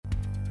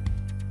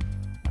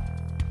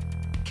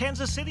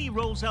Kansas City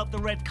rolls out the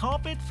red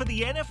carpet for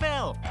the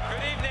NFL.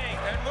 Good evening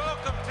and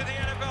welcome to the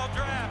NFL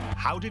Draft.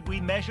 How did we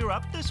measure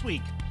up this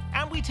week?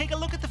 And we take a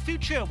look at the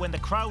future when the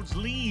crowds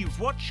leave.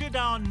 What should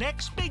our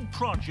next big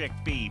project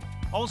be?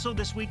 Also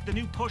this week, the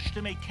new push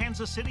to make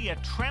Kansas City a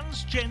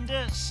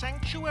transgender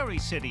sanctuary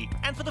city.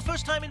 And for the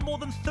first time in more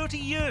than 30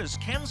 years,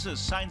 Kansas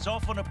signs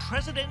off on a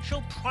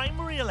presidential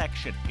primary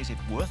election. Is it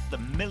worth the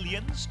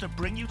millions to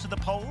bring you to the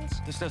polls?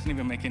 This doesn't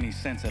even make any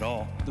sense at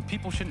all. The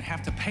people shouldn't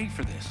have to pay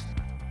for this.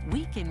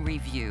 Week in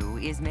Review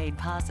is made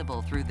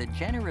possible through the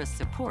generous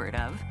support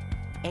of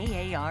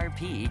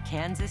AARP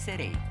Kansas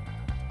City,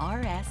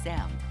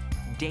 RSM,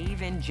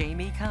 Dave and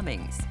Jamie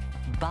Cummings,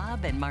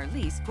 Bob and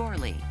Marlise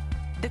Gorley,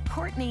 the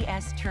Courtney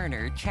S.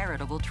 Turner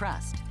Charitable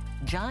Trust,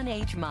 John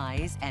H.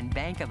 Mize and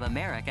Bank of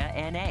America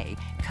N.A.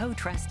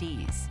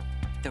 co-trustees,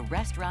 the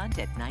restaurant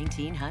at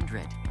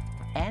 1900,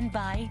 and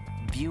by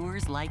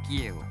viewers like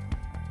you.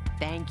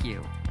 Thank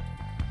you.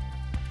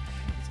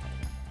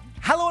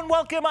 Hello and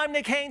welcome. I'm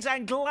Nick Haines.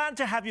 I'm glad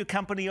to have your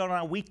company on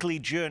our weekly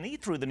journey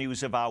through the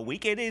news of our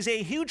week. It is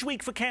a huge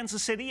week for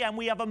Kansas City, and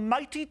we have a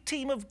mighty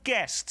team of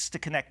guests to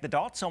connect the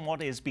dots on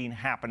what has been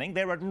happening.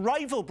 They're at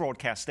rival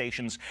broadcast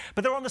stations,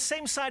 but they're on the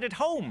same side at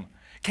home.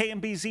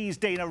 KMBZ's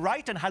Dana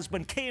Wright and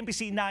husband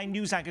KMBC 9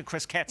 news anchor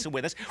Kris Ketz are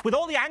with us. With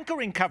all the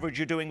anchoring coverage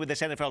you're doing with this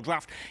NFL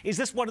draft, is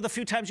this one of the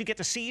few times you get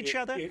to see each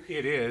other?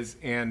 It is,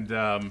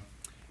 and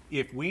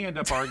if we end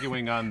up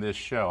arguing on this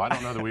show, I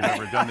don't know that we've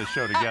ever done this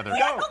show together. I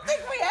don't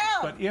think we have.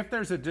 But if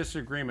there's a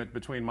disagreement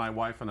between my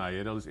wife and I,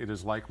 it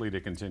is likely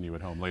to continue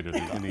at home later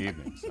in the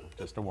evening. So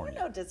just to warn you.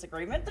 No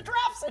disagreement. The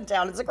draft's in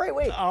town. It's a great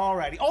week. All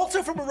righty.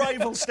 Also from a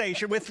rival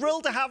station, we're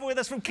thrilled to have with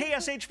us from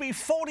KSHB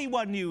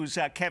 41 News,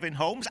 Kevin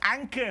Holmes,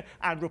 anchor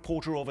and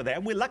reporter over there.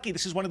 And we're lucky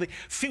this is one of the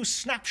few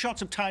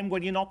snapshots of time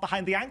when you're not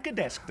behind the anchor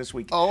desk this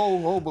week.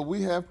 But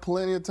we have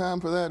plenty of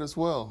time for that as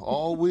well.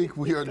 All week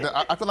we are.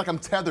 I feel like I'm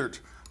tethered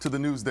to the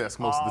news desk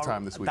most of the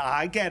time this week.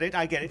 I get it.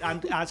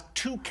 And as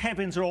two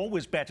Kevins are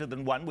always better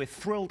than one, we're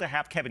thrilled to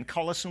have Kevin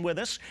Collison with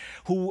us,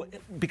 who,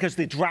 because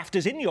the draft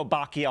is in your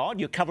backyard,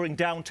 you're covering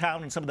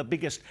downtown and some of the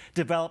biggest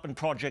development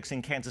projects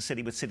in Kansas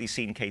City with City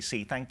Scene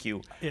KC. Thank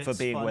you for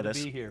being with us.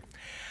 It's fun to be here.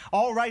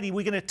 All righty,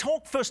 we're going to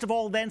talk first of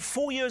all then,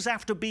 4 years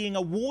after being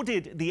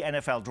awarded the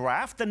NFL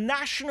draft, the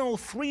National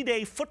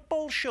 3-Day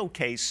Football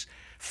Showcase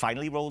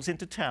finally rolls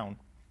into town.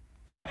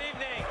 Good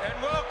evening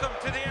and welcome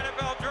to the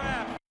NFL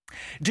Draft.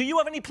 Do you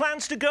have any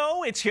plans to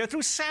go? It's here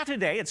through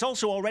Saturday. It's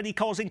also already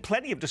causing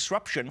plenty of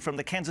disruption from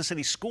the Kansas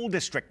City School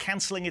District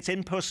canceling its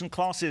in-person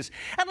classes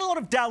and a lot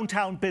of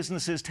downtown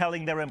businesses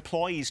telling their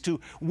employees to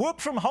work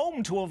from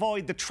home to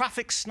avoid the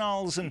traffic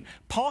snarls and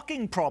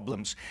parking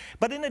problems.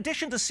 But in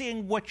addition to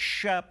seeing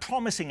which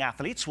promising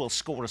athletes will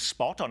score a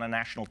spot on a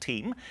national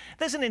team,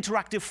 there's an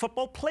interactive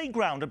football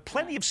playground and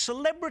plenty of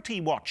celebrity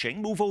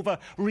watching. Move over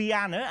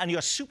Rihanna and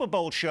your Super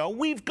Bowl show.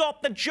 We've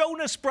got the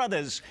Jonas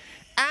Brothers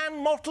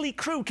and Motley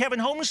Crue. Kevin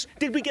Holmes,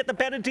 did we get the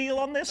better deal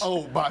on this?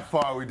 Oh, by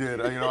far we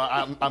did.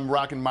 I'm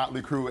rocking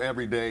Motley Crue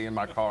every day in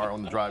my car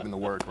on the drive into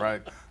work,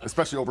 right?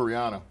 Especially over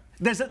Rihanna.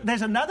 There's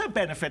another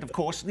benefit, of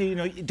course.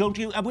 Don't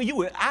you? Well, you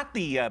were at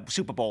the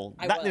Super Bowl.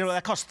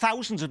 That cost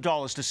thousands of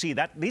dollars to see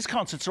that. These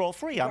concerts are all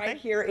free, aren't they?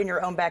 Right here in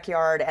your own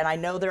backyard. And I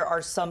know there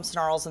are some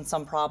snarls and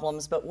some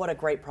problems, but what a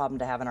great problem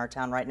to have in our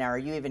town right now. Are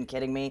you even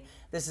kidding me?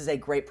 This is a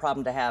great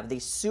problem to have. The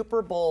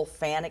Super Bowl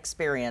fan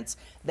experience.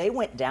 They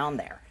went down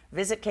there.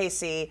 Visit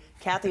KC,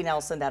 Kathy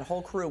Nelson, that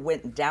whole crew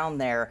went down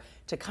there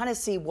to kind of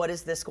see what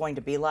is this going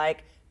to be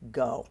like.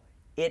 Go.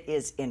 It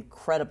is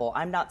incredible.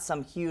 I'm not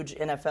some huge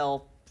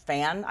NFL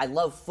fan. I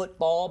love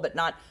football, but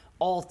not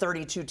all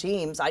 32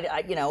 teams. And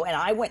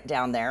I went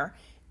down there.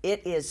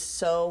 It is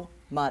so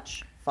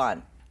much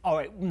fun. All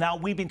right, now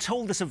we've been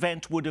told this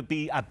event would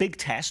be a big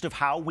test of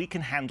how we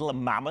can handle a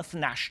mammoth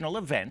national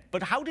event,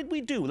 but how did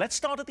we do? Let's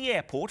start at the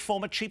airport.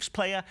 Former Chiefs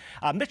player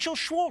Mitchell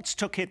Schwartz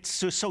took it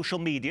to social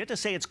media to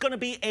say it's going to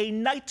be a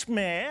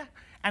nightmare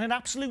and an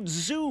absolute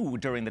zoo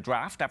during the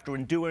draft after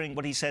enduring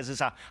what he says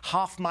is a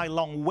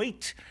half-mile-long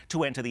wait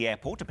to enter the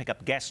airport to pick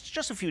up guests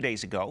just a few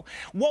days ago.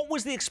 What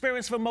was the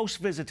experience for most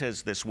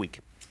visitors this week?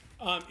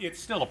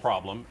 It's still a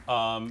problem,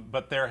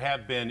 but there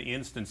have been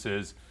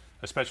instances,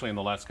 especially in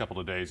the last couple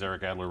of days.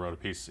 Eric Adler wrote a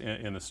piece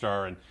in the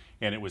Star, and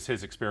it was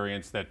his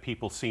experience that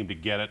people seemed to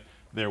get it.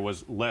 There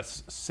was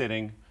less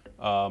sitting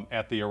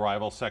at the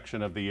arrival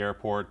section of the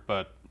airport,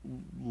 but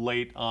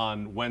late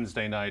on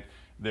Wednesday night,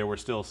 there were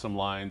still some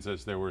lines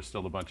as there were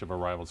still a bunch of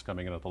arrivals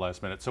coming in at the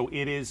last minute. So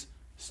it is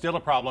still a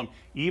problem,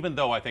 even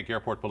though I think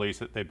airport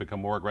police, they've become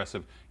more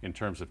aggressive in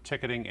terms of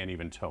ticketing and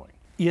even towing.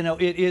 You know,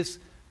 it is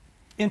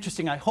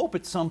interesting. I hope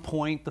at some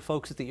point the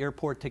folks at the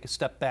airport take a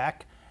step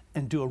back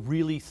and do a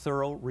really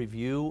thorough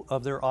review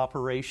of their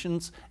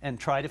operations and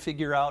try to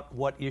figure out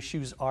what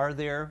issues are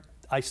there.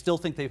 I still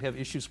think they have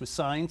issues with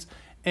signs.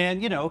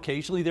 And,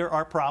 occasionally there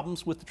are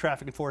problems with the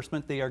traffic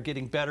enforcement. They are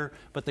getting better,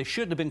 but they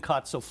shouldn't have been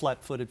caught so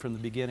flat-footed from the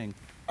beginning.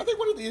 I think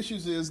one of the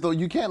issues is, though,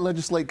 you can't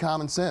legislate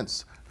common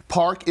sense.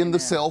 Park in the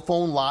cell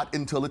phone lot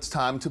until it's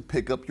time to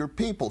pick up your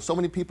people. So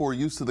many people are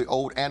used to the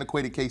old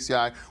antiquated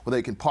KCI where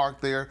they can park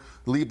there,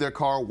 leave their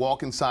car,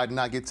 walk inside, and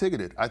not get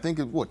ticketed. I think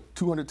it's,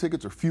 200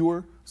 tickets or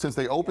fewer since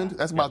they opened?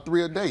 That's about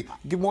 3 a day.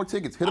 Give more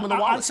tickets. Hit them in the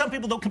wallet. Aren't some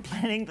people, though,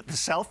 complaining that the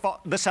cell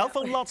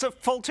phone lots are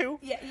full, too?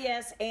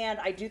 Yes, and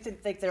I do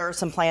think there are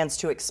some plans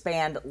to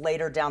expand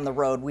later down the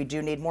road. We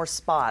do need more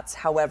spots.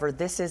 However,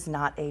 this is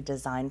not a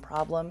design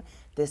problem.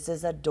 This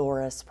is a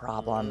Doris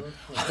problem.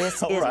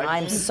 This is,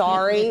 I'm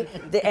sorry,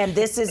 and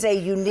this is a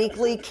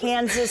uniquely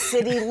Kansas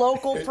City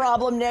local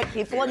problem, Nick.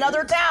 People in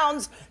other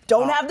towns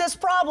don't have this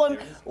problem.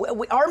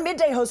 Our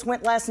midday host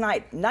went last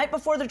night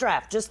before the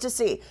draft, just to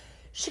see.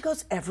 She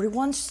goes,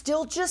 everyone's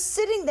still just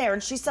sitting there.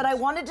 And she said, I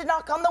wanted to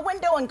knock on the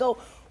window and go,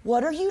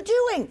 what are you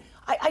doing?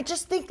 I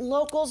just think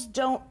locals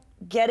don't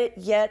get it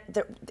yet.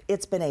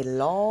 It's been a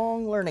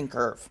long learning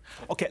curve.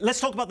 Okay, let's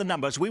talk about the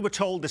numbers. We were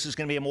told this is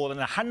going to be a more than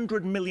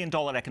 $100 million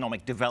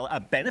economic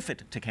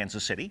benefit to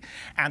Kansas City,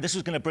 and this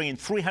is going to bring in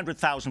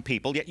 300,000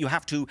 people. Yet you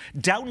have to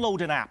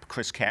download an app,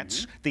 Kris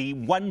Ketz, the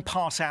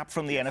one-pass app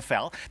from the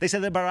NFL. They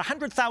said that about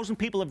 100,000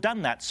 people have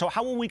done that. So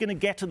how are we going to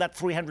get to that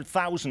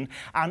 300,000,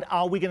 and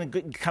are we going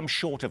to come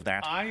short of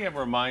that? I am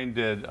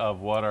reminded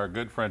of what our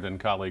good friend and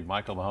colleague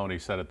Michael Mahoney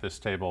said at this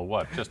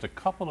table, just a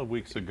couple of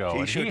weeks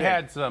ago.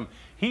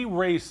 He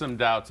raised some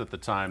doubts at the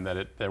time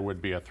that there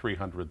would be a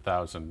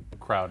 300,000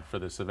 crowd for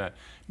this event.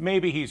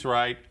 Maybe he's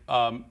right.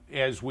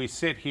 As we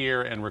sit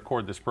here and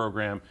record this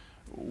program,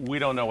 we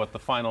don't know what the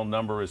final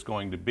number is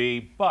going to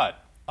be,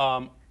 but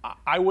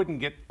I wouldn't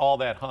get all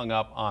that hung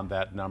up on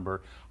that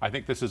number. I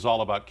think this is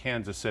all about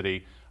Kansas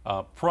City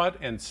front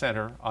and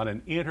center on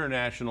an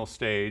international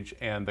stage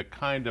and the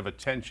kind of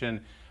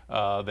attention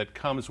that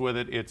comes with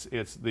it.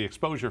 It's the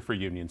exposure for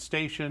Union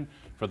Station,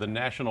 for the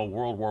National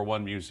World War I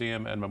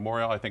Museum and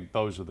Memorial. I think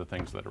those are the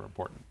things that are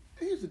important.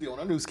 Here's the deal. On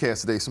our newscast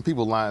today, some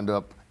people lined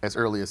up as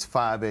early as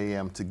 5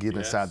 a.m. to get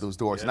inside those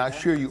doors. And I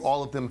assure you,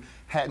 all of them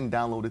hadn't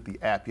downloaded the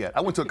app yet.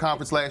 I went to a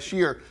conference last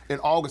year in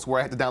August where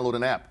I had to download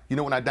an app. You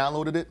know when I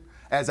downloaded it?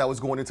 As I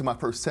was going into my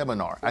first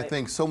seminar. Right. I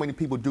think so many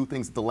people do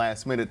things at the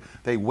last minute.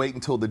 They wait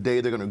until the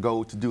day they're going to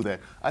go to do that.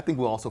 I think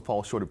we'll also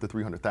fall short of the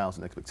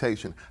 300,000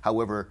 expectation.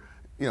 However,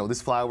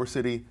 this flyover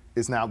city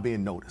is now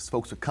being noticed.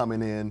 Folks are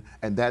coming in,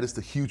 and that is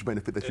the huge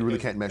benefit that you really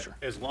can't measure.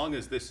 As long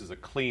as this is a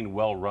clean,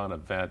 well-run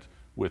event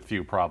with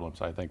few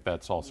problems, I think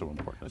that's also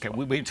important. Okay,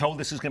 we've been told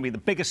this is going to be the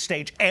biggest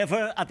stage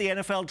ever at the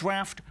NFL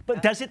draft,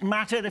 but does it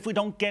matter if we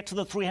don't get to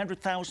the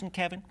 300,000,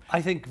 Kevin?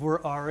 I think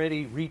we're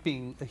already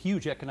reaping a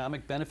huge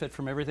economic benefit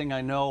from everything.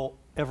 I know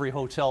every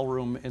hotel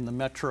room in the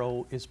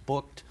metro is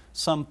booked.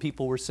 Some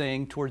people were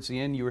saying towards the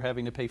end you were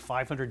having to pay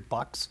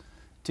 $500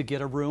 to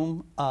get a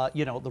room.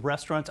 The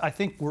restaurants, I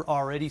think we're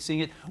already seeing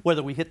it.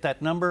 Whether we hit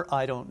that number,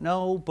 I don't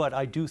know, but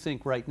I do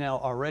think right now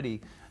already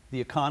the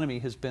economy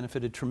has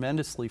benefited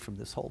tremendously from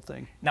this whole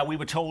thing. Now, we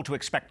were told to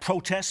expect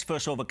protests,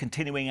 first over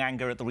continuing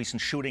anger at the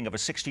recent shooting of a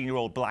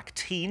 16-year-old black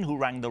teen who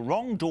rang the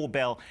wrong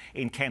doorbell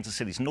in Kansas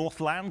City's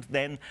Northland,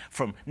 then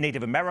from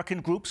Native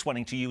American groups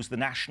wanting to use the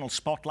national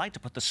spotlight to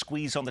put the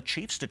squeeze on the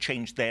Chiefs to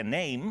change their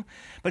name.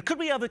 But could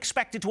we have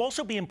expected to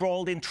also be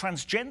embroiled in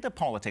transgender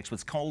politics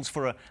with calls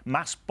for a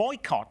mass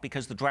boycott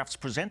because the draft's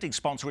presenting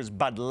sponsor is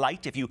Bud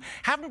Light? If you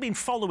haven't been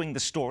following the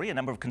story, a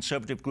number of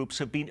conservative groups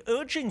have been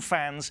urging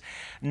fans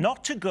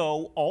not to go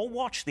or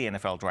watch the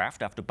NFL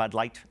draft after Bud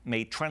Light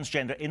made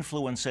transgender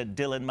influencer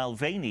Dylan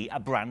Mulvaney a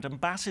brand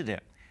ambassador.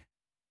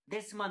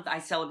 This month, I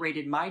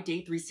celebrated my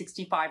day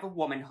 365 of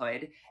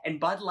womanhood,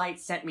 and Bud Light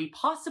sent me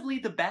possibly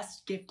the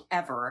best gift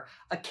ever,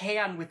 a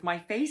can with my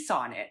face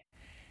on it.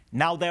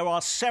 Now, there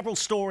are several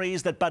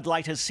stories that Bud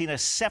Light has seen a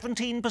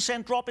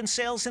 17% drop in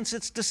sales since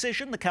its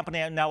decision. The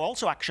company are now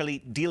also actually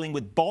dealing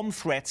with bomb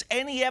threats.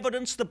 Any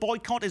evidence the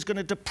boycott is going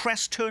to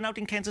depress turnout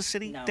in Kansas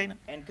City, No. Dana?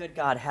 And good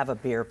God, have a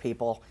beer,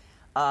 people.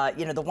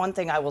 The one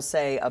thing I will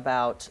say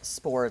about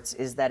sports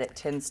is that it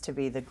tends to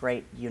be the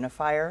great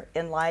unifier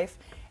in life.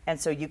 And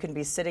so you can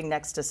be sitting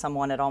next to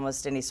someone at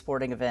almost any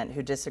sporting event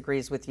who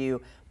disagrees with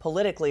you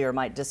politically or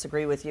might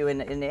disagree with you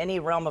in any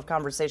realm of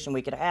conversation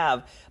we could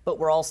have, but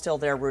we're all still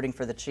there rooting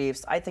for the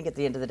Chiefs. I think at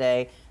the end of the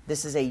day,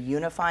 this is a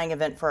unifying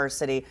event for our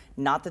city.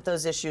 Not that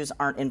those issues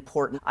aren't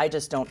important. I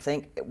just don't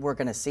think we're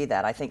going to see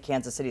that. I think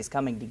Kansas City is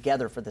coming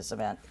together for this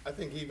event. I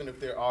think even if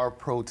there are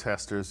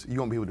protesters, you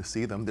won't be able to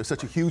see them. There's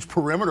such a huge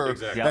perimeter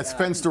that's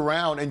fenced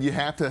around, and you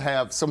have to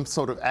have some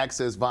sort of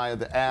access via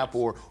the app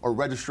or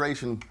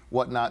registration,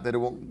 whatnot, that it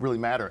won't really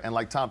matter. And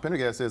like Tom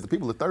Pendergast says, the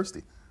people are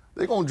thirsty.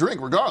 They're going to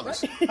drink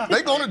regardless.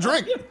 They're going to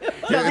drink.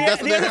 Yeah,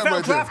 the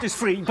NFL draft is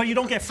free, but you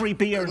don't get free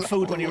beer and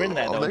food when you're in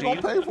there, though, do you?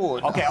 They're going to pay for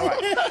it. Okay, all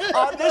right.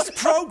 On this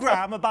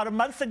program, about a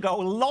month ago,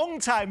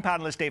 longtime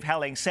panelist Dave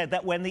Helling said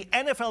that when the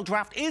NFL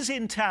draft is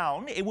in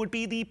town, it would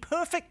be the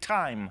perfect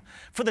time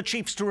for the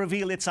Chiefs to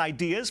reveal its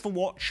ideas for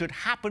what should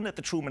happen at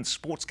the Truman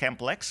Sports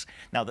Complex.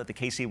 Now that the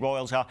KC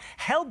Royals are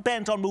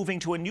hell-bent on moving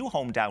to a new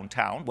home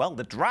downtown, well,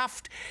 the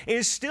draft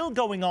is still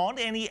going on.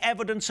 Any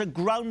evidence a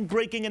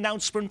groundbreaking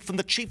announcement from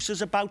the Chiefs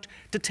is about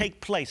to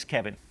take place,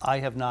 Kevin? I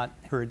have not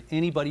heard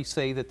anybody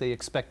say that they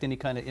expect any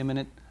kind of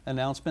imminent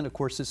announcement. Of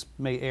course, this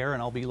may air,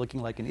 and I'll be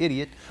looking like an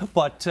idiot.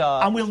 But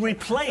and we'll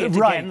replay it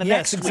right, again the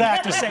yes, next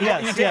exactly. week to say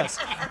what you did.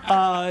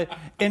 Yes.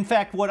 In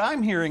fact, what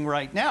I'm hearing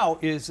right now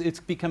is it's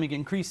becoming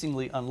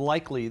increasingly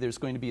unlikely there's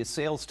going to be a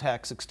sales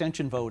tax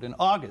extension vote in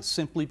August,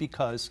 simply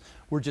because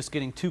we're just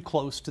getting too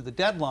close to the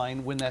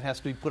deadline when that has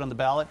to be put on the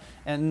ballot,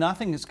 and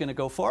nothing is going to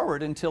go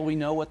forward until we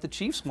know what the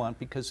Chiefs want,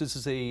 because this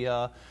is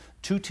a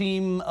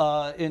two-team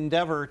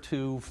endeavor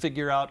to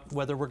figure out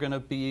whether we're going to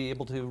be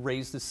able to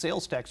raise the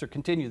sales tax or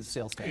continue the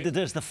sales tax.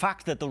 Does the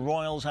fact that the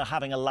Royals are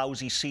having a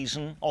lousy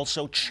season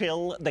also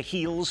chill the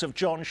heels of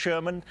John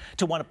Sherman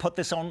to want to put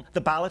this on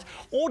the ballot?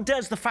 Or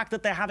does the fact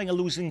that they're having a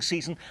losing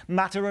season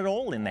matter at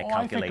all in their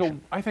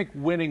calculation? I think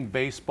winning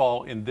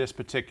baseball in this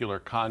particular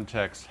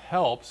context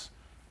helps.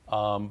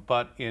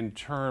 But in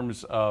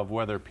terms of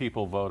whether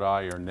people vote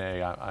aye or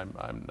nay,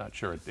 I'm not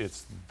sure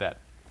it's that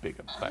big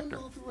a factor. I don't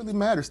know if it really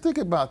matters. Think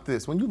about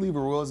this. When you leave a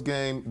Royals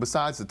game,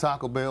 besides the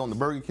Taco Bell and the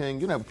Burger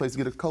King, you don't have a place to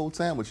get a cold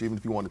sandwich even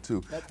if you wanted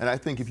to. And I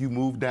think if you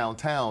move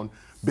downtown,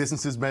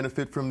 businesses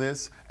benefit from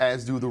this,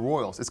 as do the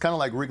Royals. It's kind of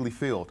like Wrigley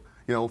Field.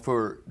 You know,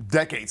 for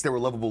decades, they were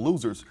lovable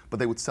losers, but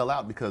they would sell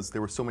out because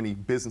there were so many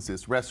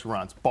businesses,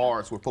 restaurants,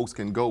 bars where folks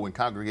can go and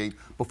congregate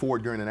before,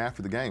 during, and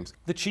after the games.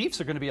 The Chiefs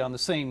are going to be on the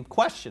same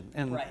question.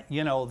 And,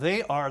 you know,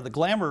 they are the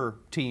glamour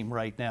team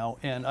right now,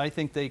 and I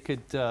think they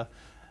could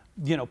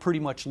pretty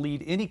much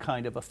lead any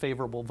kind of a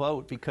favorable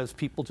vote because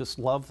people just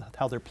love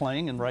how they're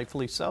playing, and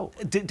rightfully so.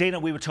 Dana,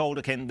 we were told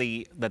again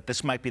that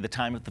this might be the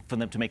time for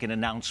them to make an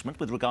announcement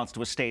with regards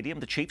to a stadium,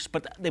 the Chiefs,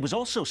 but it was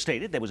also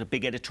stated, there was a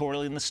big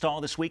editorial in the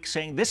Star this week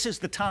saying this is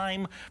the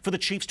time for the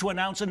Chiefs to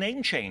announce a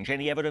name change.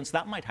 Any evidence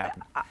that might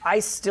happen? I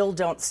still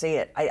don't see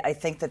it. I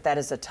think that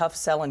is a tough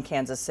sell in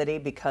Kansas City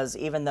because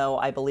even though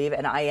I believe,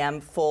 and I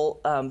am full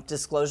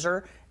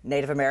disclosure,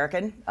 Native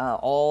American,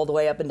 all the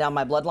way up and down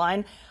my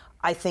bloodline,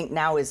 I think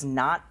now is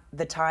not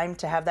the time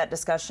to have that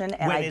discussion,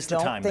 and I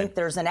don't think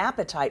there's an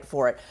appetite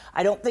for it.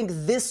 I don't think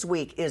this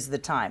week is the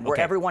time where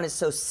everyone is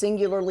so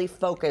singularly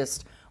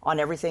focused on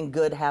everything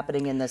good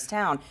happening in this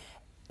town.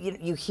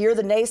 You hear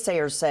the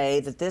naysayers say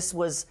that this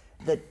was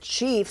the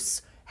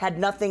Chiefs had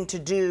nothing to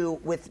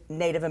do with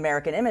Native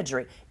American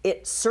imagery.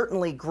 It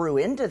certainly grew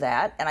into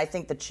that, and I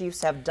think the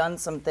Chiefs have done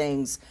some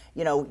things.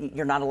 You know,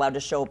 you're not allowed to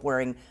show up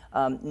wearing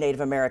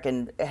Native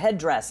American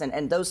headdress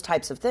and those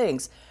types of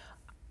things.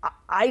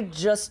 I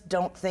just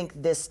don't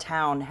think this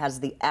town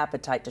has the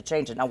appetite to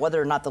change it. Now, whether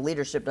or not the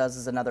leadership does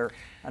is another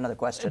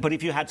question. But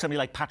if you had somebody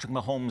like Patrick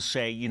Mahomes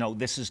say, you know,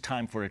 this is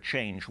time for a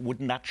change,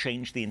 wouldn't that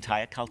change the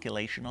entire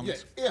calculation on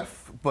this?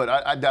 But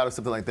I doubt if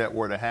something like that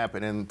were to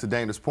happen. And to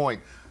Dana's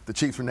point, the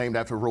Chiefs were named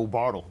after Roe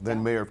Bartle,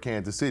 then mayor of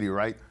Kansas City,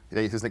 right?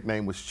 His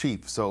nickname was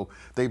Chief. So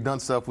they've done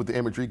stuff with the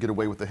imagery, get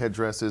away with the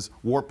headdresses.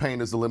 War paint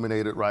is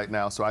eliminated right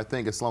now. So I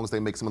think as long as they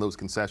make some of those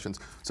concessions,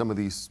 some of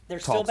these They're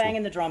still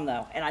banging the drum,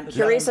 though. And I'm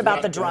curious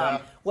about the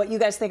drum. What you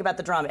guys think about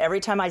the drum? Every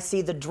time I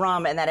see the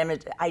drum and that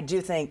image, I do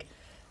think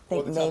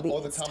maybe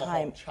it's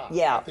time.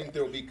 Yeah. I think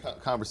there will be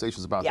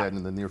conversations about that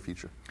in the near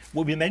future.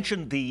 Well, we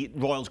mentioned the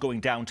Royals going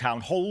downtown.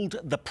 Hold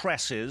the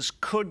presses.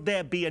 Could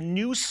there be a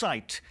new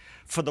site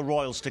for the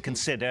Royals to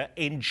consider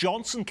in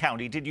Johnson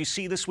County? Did you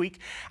see this week?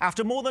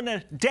 After more than a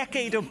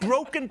decade of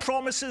broken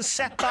promises,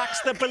 setbacks,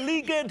 the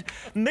beleaguered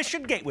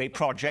Mission Gateway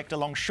project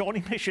along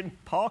Shawnee Mission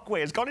Parkway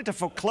has gone into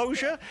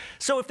foreclosure.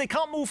 So if they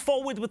can't move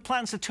forward with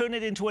plans to turn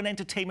it into an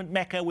entertainment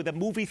mecca with a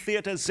movie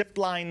theater, zip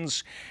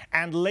lines,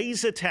 and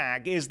laser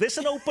tag, is this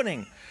an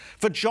opening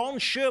for John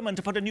Sherman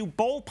to put a new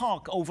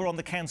ballpark over on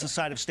the Kansas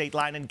side of state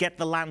line and get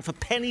the land for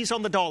pennies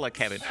on the dollar,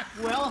 Kevin?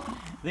 Well,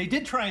 they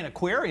did try an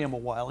aquarium a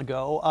while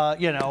ago,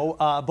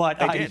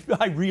 but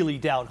I really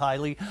doubt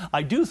highly.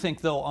 I do think,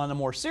 though, on a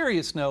more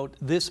serious note,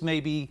 this may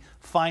be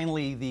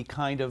finally the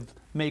kind of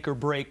make or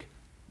break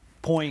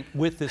point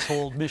with this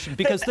whole mission,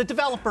 because the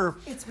developer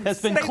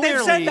has been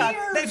clearly...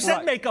 They've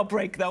said make or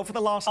break, though, for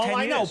the last 10 years. Oh,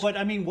 I know, but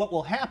I mean, what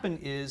will happen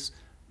is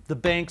the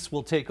banks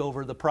will take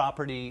over the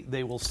property.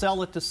 They will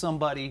sell it to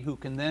somebody who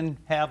can then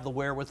have the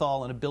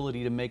wherewithal and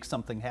ability to make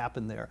something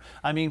happen there.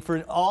 I mean,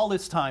 for all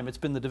this time, it's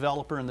been the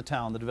developer in the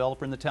town, the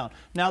developer in the town.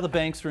 Now the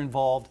banks are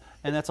involved,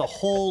 and that's a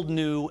whole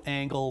new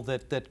angle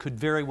that could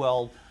very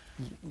well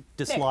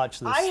dislodge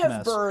this mess. I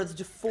have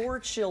birthed 4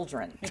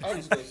 children.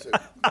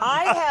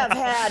 I have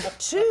had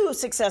 2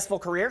 successful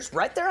careers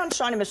right there on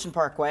Shawnee Mission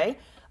Parkway.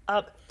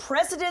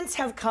 Presidents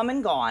have come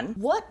and gone.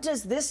 What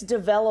does this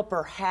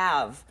developer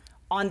have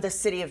on the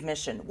city of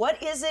Mission?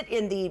 What is it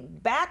in the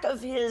back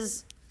of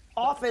his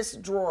office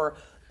drawer?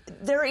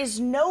 There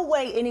is no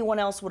way anyone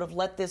else would have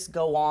let this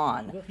go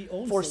on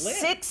for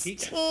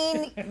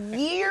 16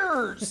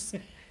 years.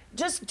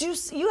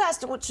 You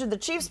asked, should the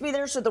Chiefs be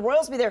there? Should the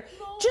Royals be there?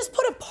 No. Just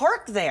put a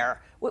park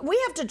there. We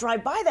have to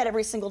drive by that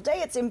every single day.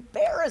 It's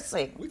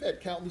embarrassing. We've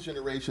had countless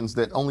generations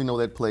that only know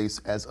that place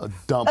as a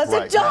dump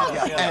now.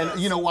 And,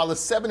 you know, while the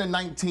 7 and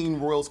 19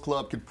 Royals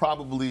Club could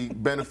probably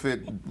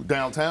benefit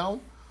downtown,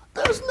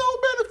 there's no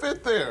benefit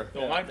fit there.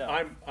 Well,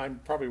 I'm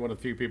probably one of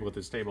the few people at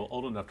this table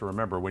old enough to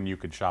remember when you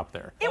could shop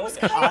there. It was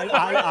kind of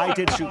I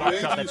did shop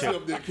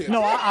there too.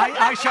 No,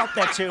 I shopped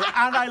there too,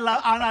 and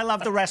I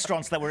love the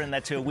restaurants that were in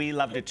there too. We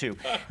loved it too.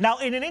 Now,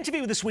 in an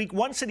interview this week,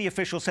 one city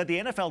official said the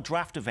NFL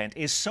draft event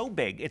is so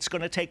big it's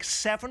going to take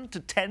 7 to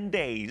 10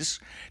 days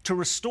to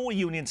restore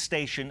Union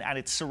Station and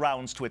its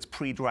surrounds to its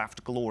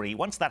pre-draft glory.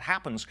 Once that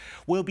happens,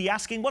 we'll be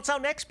asking, what's our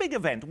next big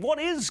event? What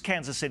is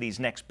Kansas City's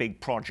next big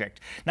project?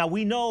 Now,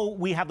 we know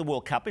we have the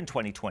World Cup in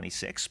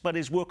 2026, but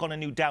is work on a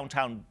new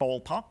downtown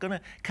ballpark going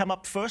to come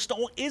up first,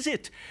 or is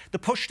it the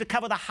push to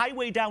cover the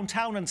highway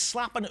downtown and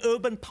slap an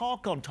urban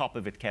park on top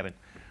of it, Kevin?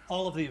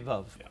 All of the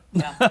above.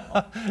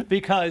 Yeah.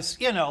 Because,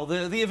 you know,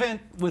 the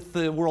event with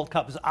the World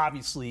Cup is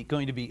obviously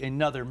going to be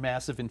another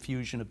massive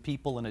infusion of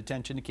people and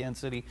attention to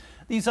Kansas City.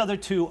 These other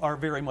two are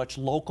very much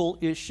local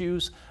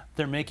issues.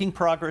 They're making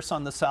progress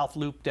on the South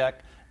Loop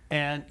deck.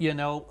 And, you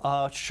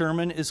know,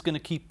 Sherman is going to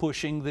keep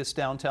pushing this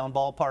downtown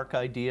ballpark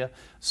idea.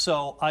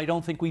 So I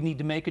don't think we need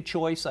to make a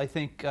choice. I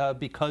think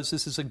because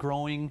this is a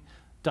growing,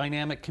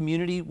 dynamic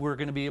community, we're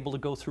going to be able to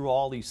go through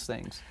all these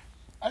things.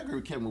 I agree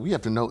with Kevin. We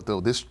have to note, though,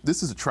 this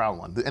is a trial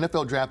run. The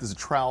NFL draft is a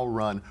trial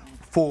run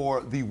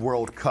for the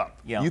World Cup.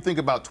 Yeah. You think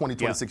about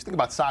 2026, think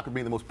about soccer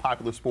being the most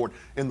popular sport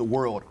in the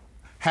world.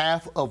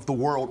 Half of the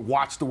world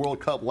watched the World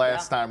Cup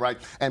last time, right?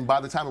 And by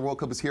the time the World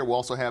Cup is here, we'll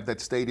also have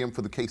that stadium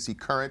for the KC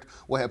Current.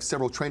 We'll have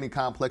several training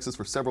complexes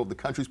for several of the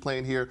countries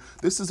playing here.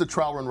 This is a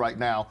trial run right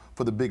now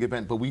for the big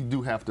event, but we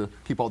do have to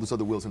keep all those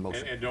other wheels in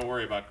motion. And don't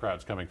worry about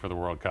crowds coming for the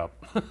World Cup.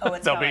 Oh,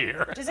 it's They'll coming. be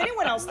here. Does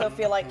anyone else, though,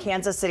 feel like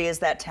Kansas City is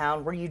that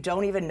town where you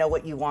don't even know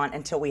what you want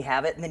until we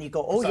have it, and then you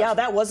go, oh, yeah,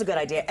 that was a good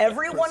idea.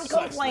 Everyone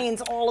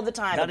complains all of the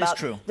time That is about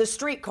true. the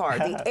streetcar,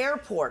 the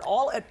airport,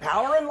 all at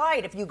Power and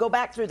Light. If you go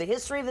back through the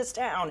history of this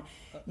town,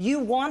 you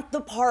want the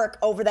park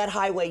over that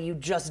highway. You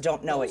just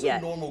don't know it yet.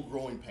 It's a normal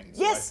growing pain.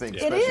 Yes, I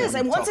think, it is.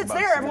 And once it's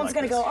there, everyone's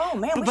going to go, oh. oh,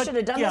 man, we should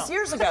have done this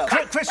years ago.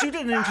 Chris, you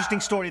did an interesting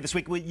story this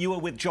week. You were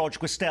with George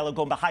Guistello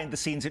going behind the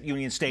scenes at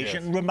Union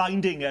Station,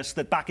 reminding us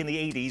that back in the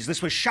 80s,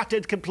 this was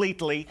shuttered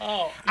completely.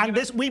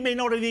 And we may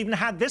not have even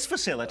had this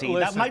facility. Listen,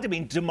 that might have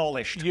been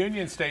demolished.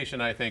 Union Station,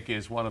 I think,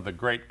 is one of the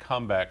great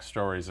comeback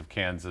stories of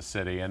Kansas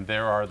City. And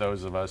there are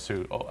those of us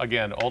who,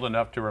 again, old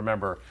enough to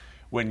remember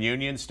when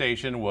Union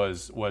Station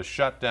was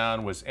shut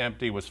down, was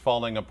empty, was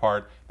falling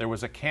apart. There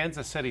was a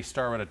Kansas City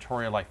Star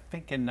editorial, I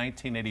think in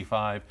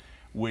 1985,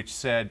 which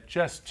said,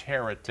 just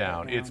tear it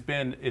down. It's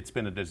been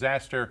a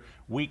disaster.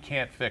 We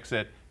can't fix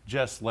it.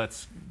 Just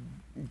let's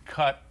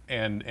cut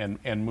and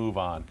move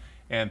on.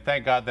 And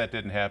thank God that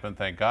didn't happen.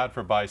 Thank God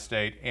for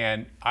Bi-State.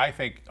 And I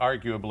think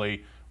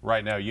arguably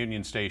right now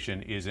Union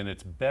Station is in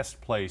its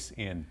best place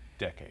in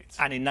decades.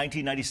 And in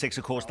 1996,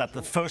 of course, that's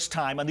the first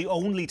time and the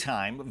only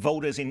time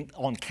voters in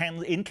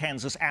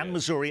Kansas and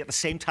Missouri at the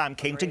same time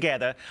came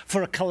together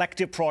for a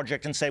collective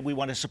project and said we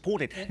want to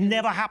support it.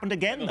 Never happened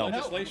again, though. The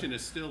legislation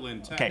is still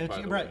intact, Okay.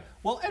 by the Right. way.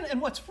 Well,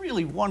 and what's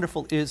really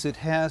wonderful is it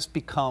has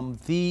become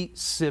the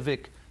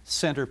civic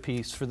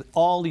centerpiece for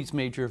all these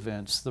major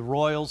events. The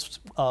Royals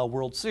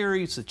World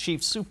Series, the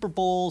Chiefs Super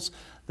Bowls,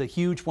 the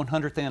huge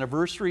 100th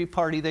anniversary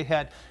party they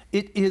had.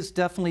 It is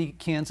definitely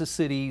Kansas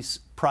City's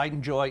pride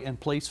and joy and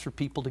place for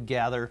people to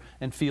gather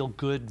and feel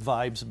good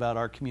vibes about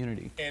our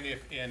community. And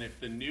if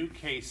the new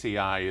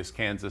KCI is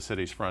Kansas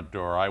City's front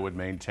door, I would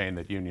maintain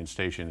that Union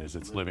Station is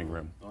its living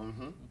room.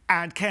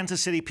 And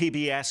Kansas City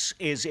PBS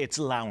is its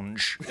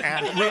lounge.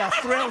 And we are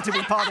thrilled to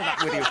be part of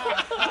that with you.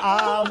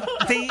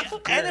 The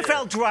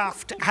NFL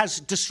draft has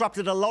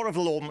disrupted a lot of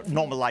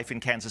normal life in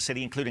Kansas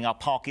City, including our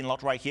parking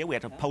lot right here. We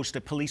had to post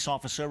a police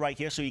officer right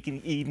here so you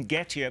can even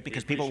get here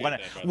because people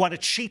want to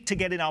cheat to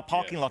get in our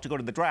parking lot to go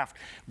to the draft.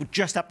 We're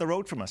just up the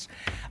road from us.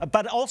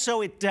 But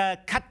also it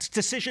cut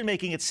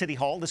decision-making at City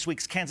Hall. This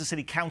week's Kansas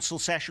City Council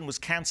session was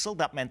cancelled.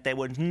 That meant there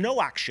was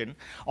no action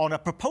on a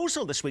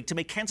proposal this week to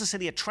make Kansas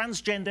City a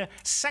transgender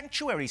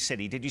sanctuary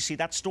city. Did you see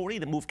that story?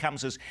 The move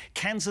comes as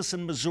Kansas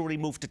and Missouri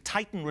move to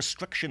tighten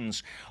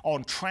restrictions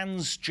on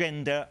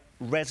transgender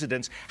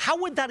residents. How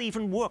would that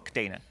even work,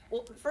 Dana?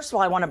 Well, first of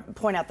all, I want to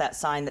point out that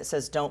sign that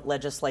says "Don't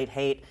legislate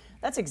hate."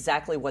 That's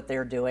exactly what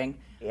they're doing.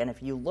 And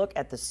if you look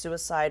at the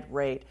suicide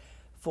rate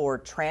for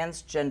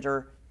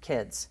transgender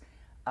kids,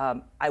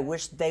 I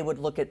wish they would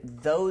look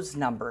at those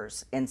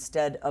numbers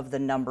instead of the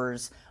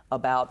numbers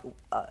about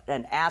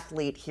an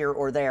athlete here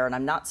or there. And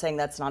I'm not saying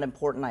that's not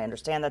important. I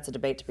understand that's a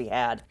debate to be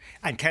had.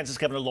 And Kansas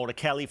Governor Laura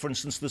Kelly, for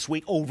instance, this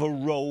week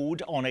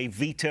overrode on a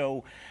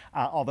veto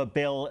of a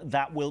bill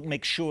that will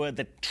make sure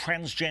that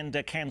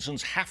transgender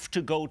Kansans have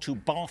to go to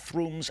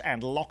bathrooms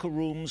and locker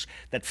rooms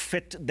that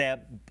fit their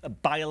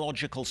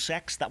biological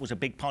sex. That was a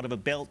big part of a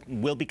bill,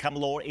 will become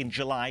law in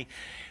July.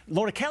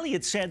 Laura Kelly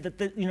had said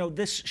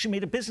that she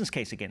made a business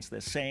case against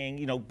this,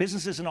 saying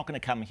businesses are not going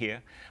to come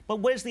here. But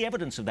where's the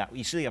evidence of that?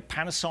 You see a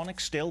Panasonic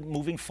still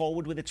moving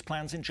forward with its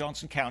plans in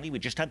Johnson County. We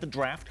just had the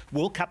draft.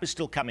 World Cup is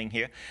still coming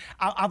here.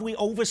 Have we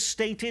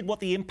overstated what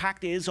the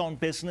impact is on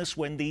business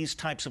when these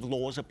types of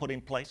laws are put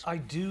in place? I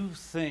do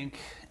think,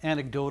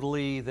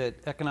 anecdotally, that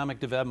economic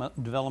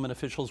development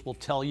officials will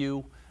tell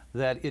you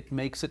that it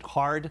makes it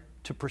hard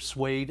to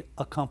persuade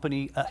a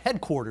company, a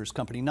headquarters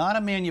company, not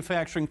a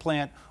manufacturing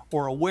plant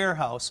or a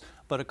warehouse,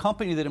 but a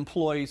company that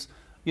employs,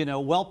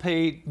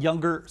 well-paid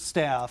younger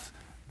staff,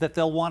 that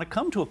they'll want to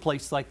come to a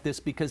place like this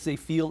because they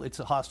feel it's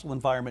a hostile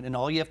environment. And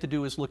all you have to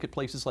do is look at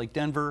places like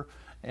Denver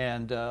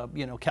and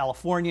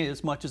California.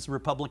 As much as the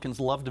Republicans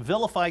love to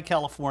vilify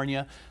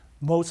California,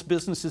 most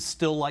businesses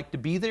still like to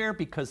be there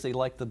because they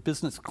like the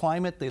business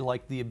climate, they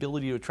like the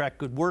ability to attract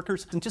good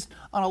workers. And just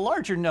on a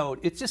larger note,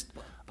 it's just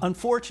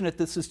unfortunate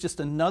this is just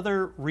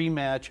another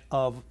rematch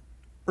of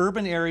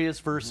urban areas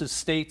versus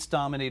states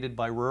dominated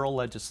by rural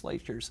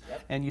legislatures.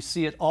 Yep. And you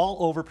see it all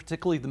over,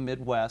 particularly the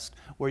Midwest,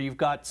 where you've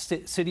got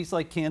cities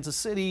like Kansas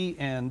City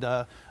and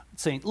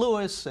St.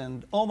 Louis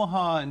and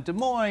Omaha and Des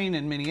Moines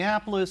and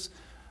Minneapolis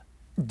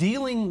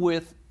dealing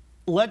with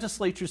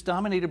legislatures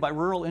dominated by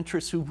rural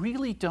interests who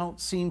really don't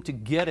seem to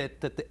get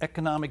it that the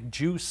economic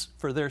juice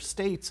for their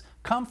states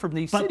come from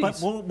these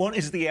cities. But what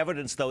is the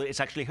evidence, though, it's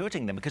actually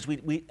hurting them? Because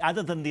we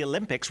other than the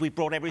Olympics, we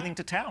brought everything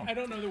to town. I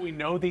don't know that we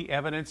know the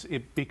evidence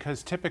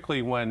because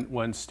typically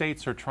when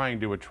states are trying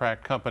to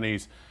attract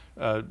companies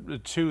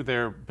to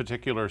their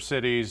particular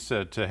cities,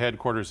 to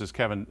headquarters, as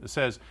Kevin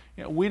says,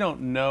 we don't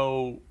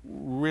know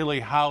really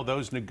how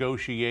those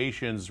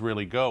negotiations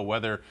really go.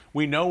 Whether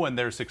we know when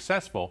they're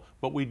successful,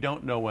 but we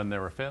don't know when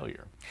they're a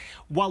failure.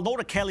 While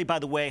Laura Kelly, by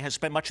the way, has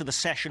spent much of the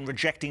session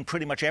rejecting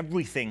pretty much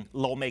everything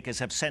lawmakers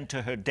have sent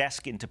to her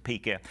desk in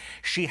Topeka,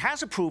 she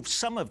has approved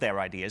some of their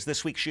ideas.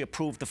 This week, she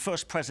approved the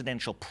first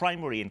presidential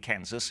primary in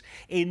Kansas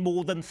in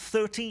more than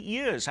 30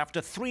 years.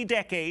 After 3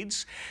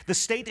 decades, the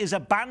state is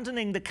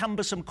abandoning the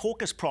cumbersome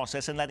caucus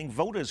process and letting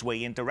voters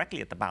weigh in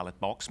directly at the ballot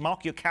box.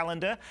 Mark your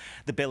calendar.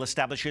 The bill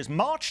establishes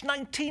March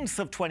 19th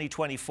of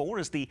 2024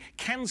 as the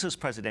Kansas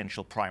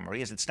presidential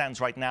primary. As it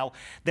stands right now,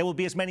 there will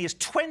be as many as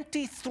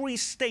 23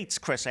 states,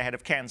 Kris, ahead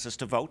of Kansas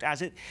to vote.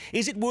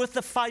 Is it worth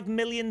the $5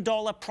 million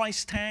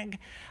price tag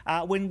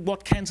when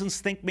what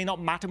Kansans think may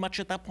not matter much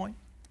at that point?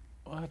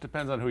 Well, it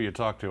depends on who you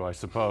talk to, I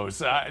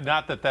suppose.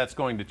 Not that that's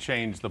going to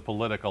change the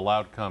political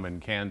outcome in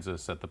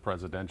Kansas at the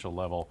presidential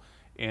level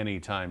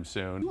anytime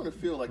soon. You want to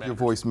feel like your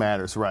voice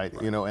matters, right?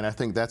 And I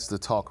think that's the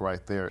talk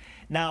right there.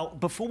 Now,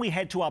 before we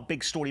head to our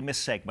Big Story Miss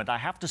segment, I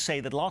have to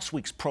say that last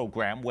week's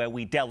program, where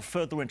we delved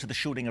further into the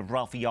shooting of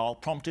Ralph Yarl,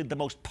 prompted the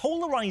most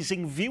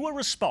polarizing viewer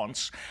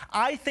response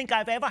I think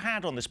I've ever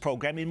had on this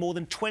program in more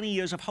than 20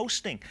 years of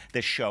hosting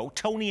this show.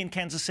 Tony in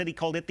Kansas City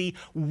called it the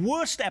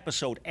worst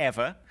episode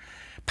ever.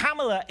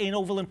 Pamela in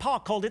Overland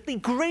Park called it the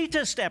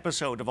greatest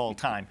episode of all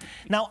time.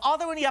 Now, are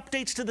there any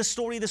updates to the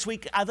story this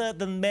week other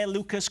than Mayor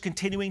Lucas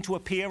continuing to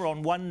appear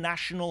on one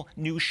national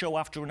news show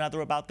after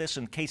another about this,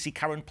 and Casey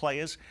current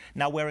players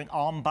now wearing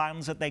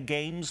armbands at their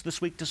games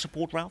this week to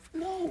support Ralph?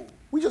 No.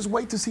 We just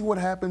wait to see what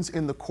happens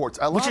in the courts.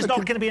 Which is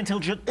not going to be until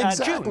June.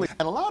 Exactly.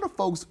 And a lot of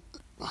folks,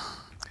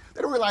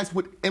 they don't realize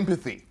what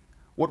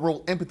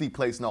role empathy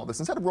plays in all this.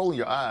 Instead of rolling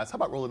your eyes, how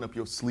about rolling up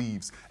your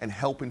sleeves and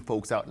helping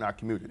folks out in our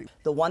community?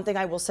 The one thing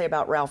I will say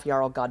about Ralph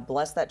Yarl, God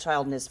bless that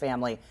child and his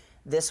family.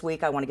 This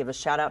week, I want to give a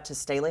shout out to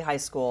Staley High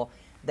School.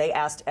 They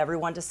asked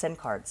everyone to send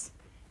cards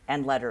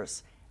and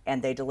letters,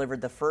 and they delivered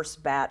the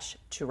first batch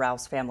to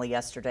Ralph's family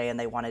yesterday, and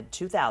they wanted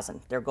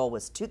 2,000. Their goal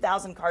was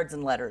 2,000 cards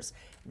and letters.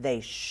 They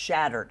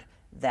shattered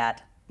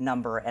that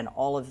number, and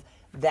all of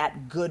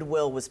that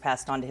goodwill was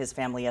passed on to his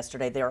family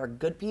yesterday. There are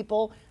good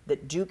people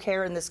that do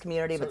care in this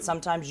community, but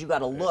sometimes you got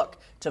to look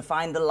to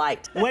find the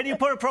light. When you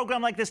put a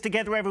program like this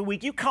together every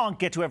week, you can't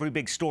get to every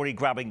big story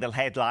grabbing the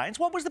headlines.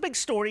 What was the big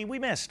story we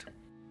missed?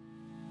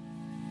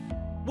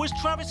 Was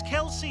Travis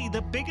Kelce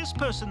the biggest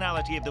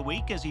personality of the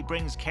week as he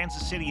brings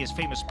Kansas City his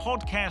famous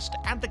podcast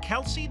and the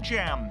Kelce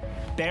Jam?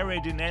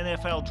 Buried in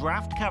NFL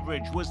draft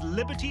coverage was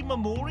Liberty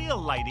Memorial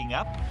lighting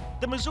up.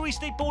 The Missouri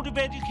State Board of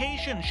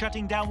Education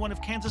shutting down one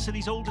of Kansas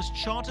City's oldest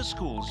charter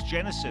schools.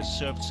 Genesis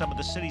served some of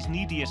the city's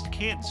neediest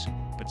kids,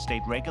 but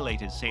state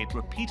regulators say it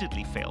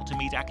repeatedly failed to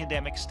meet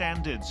academic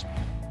standards.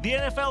 The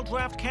NFL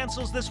draft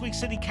cancels this week's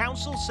city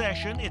council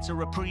session. It's a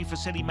reprieve for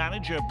city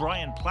manager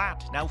Brian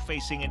Platt, now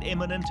facing an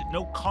imminent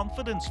no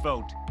confidence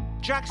vote.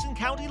 Jackson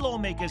County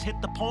lawmakers hit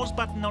the pause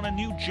button on a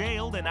new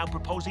jail. They're now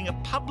proposing a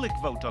public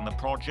vote on the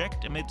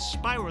project amid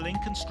spiraling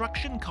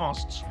construction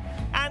costs.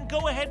 And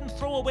go ahead and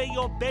throw away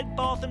your Bed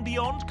Bath &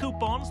 Beyond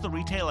coupons. The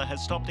retailer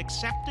has stopped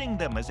accepting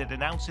them as it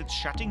announced it's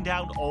shutting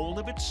down all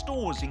of its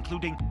stores,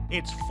 including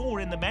its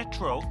 4 in the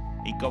metro.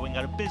 A going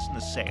out of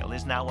business sale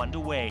is now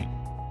underway.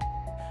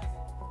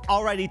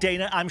 Alrighty,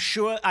 Dana,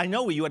 I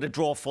know you had a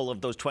drawer full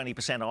of those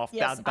 20% off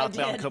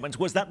bound coupons.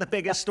 Was that the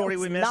biggest story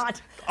we missed?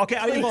 Not. Okay,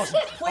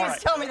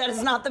 please tell me that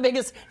it's not the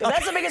biggest. If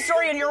that's the biggest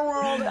story in your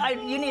world,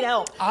 you need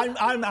help.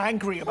 I'm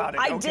angry about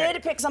it. I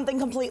did pick something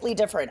completely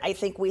different. I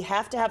think we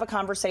have to have a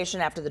conversation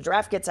after the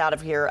draft gets out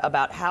of here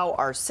about how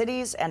our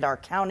cities and our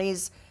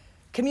counties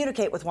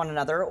communicate with one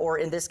another, or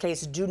in this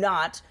case, do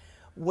not,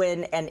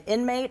 when an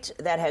inmate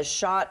that has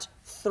shot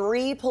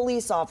 3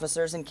 police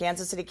officers in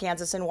Kansas City,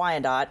 Kansas, and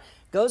Wyandotte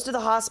goes to the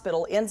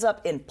hospital, ends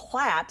up in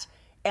Platt,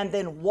 and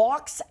then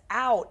walks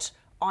out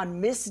on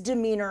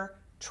misdemeanor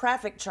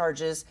traffic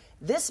charges.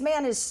 This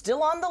man is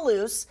still on the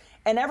loose,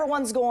 and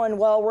everyone's going,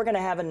 well, we're going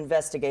to have an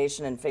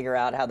investigation and figure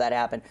out how that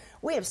happened.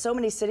 We have so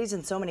many cities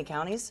and so many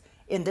counties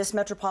in this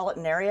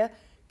metropolitan area.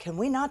 Can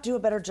we not do a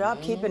better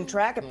job keeping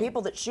track of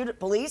people that shoot at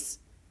police?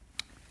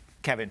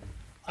 Kevin.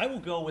 I will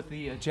go with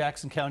the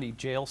Jackson County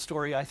jail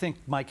story. I think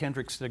Mike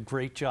Hendricks did a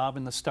great job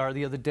in the Star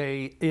the other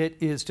day. It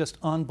is just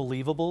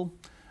unbelievable,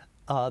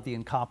 the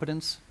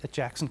incompetence at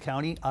Jackson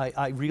County.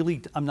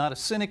 I'm not a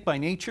cynic by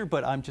nature,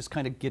 but I'm just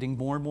kind of getting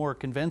more and more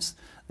convinced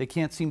they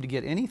can't seem to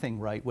get anything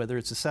right, whether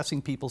it's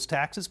assessing people's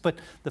taxes. But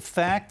the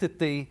fact that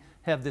they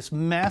have this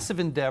massive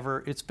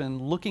endeavor, it's been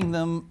looking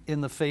them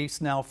in the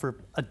face now for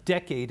a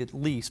decade at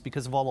least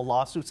because of all the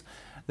lawsuits,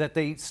 that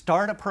they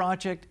start a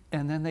project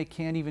and then they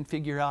can't even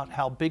figure out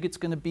how big it's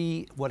going to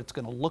be, what it's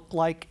going to look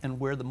like, and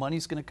where the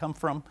money's going to come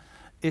from.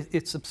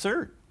 It's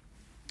absurd.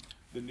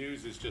 The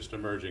news is just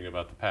emerging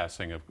about the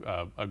passing of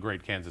a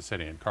great Kansas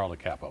Citian, Carla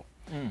Capo,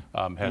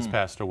 has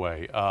passed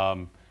away.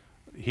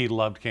 He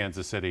loved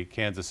Kansas City.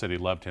 Kansas City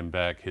loved him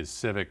back. His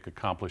civic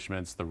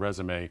accomplishments, the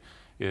resume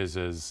is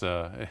as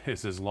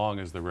long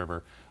as the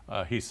river.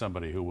 He's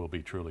somebody who will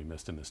be truly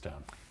missed in this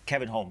town.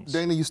 Kevin Holmes.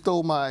 Dana, you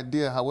stole my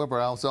idea. However,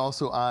 I was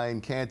also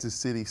eyeing Kansas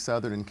City,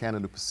 Southern, and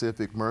Canada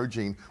Pacific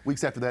merging.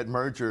 Weeks after that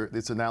merger,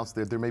 it's announced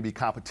that there may be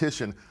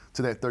competition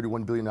to that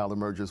 $31 billion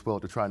merger as well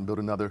to try and build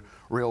another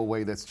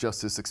railway that's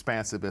just as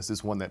expansive as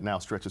this one that now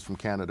stretches from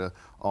Canada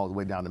all the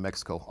way down to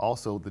Mexico.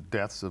 Also, the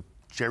deaths of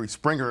Jerry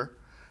Springer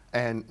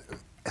and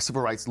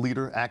civil rights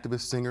leader,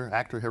 activist, singer,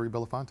 actor Harry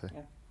Belafonte.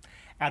 Yeah.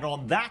 And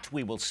on that,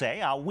 we will say,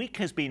 our week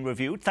has been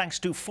reviewed thanks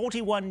to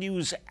 41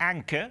 News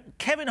anchor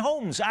Kevin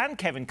Holmes and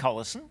Kevin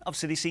Collison of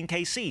City Scene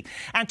KC.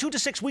 And 2 to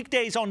 6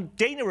 weekdays on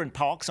Dana and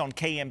Parks on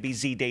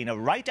KMBZ Dana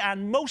Wright,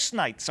 and most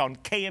nights on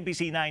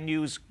KMBZ 9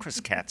 News,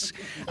 Kris Ketz.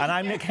 And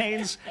I'm Nick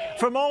Haines.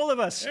 From all of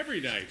us. Every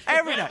night.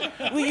 Every night.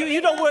 Well,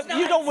 you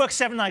don't work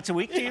 7 nights a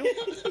week, do you?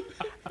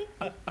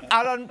 And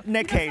on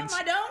Nick Haines.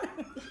 I don't.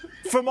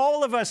 From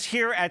all of us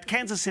here at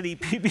Kansas City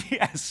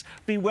PBS,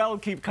 be well,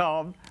 keep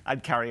calm,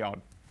 and carry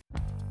on.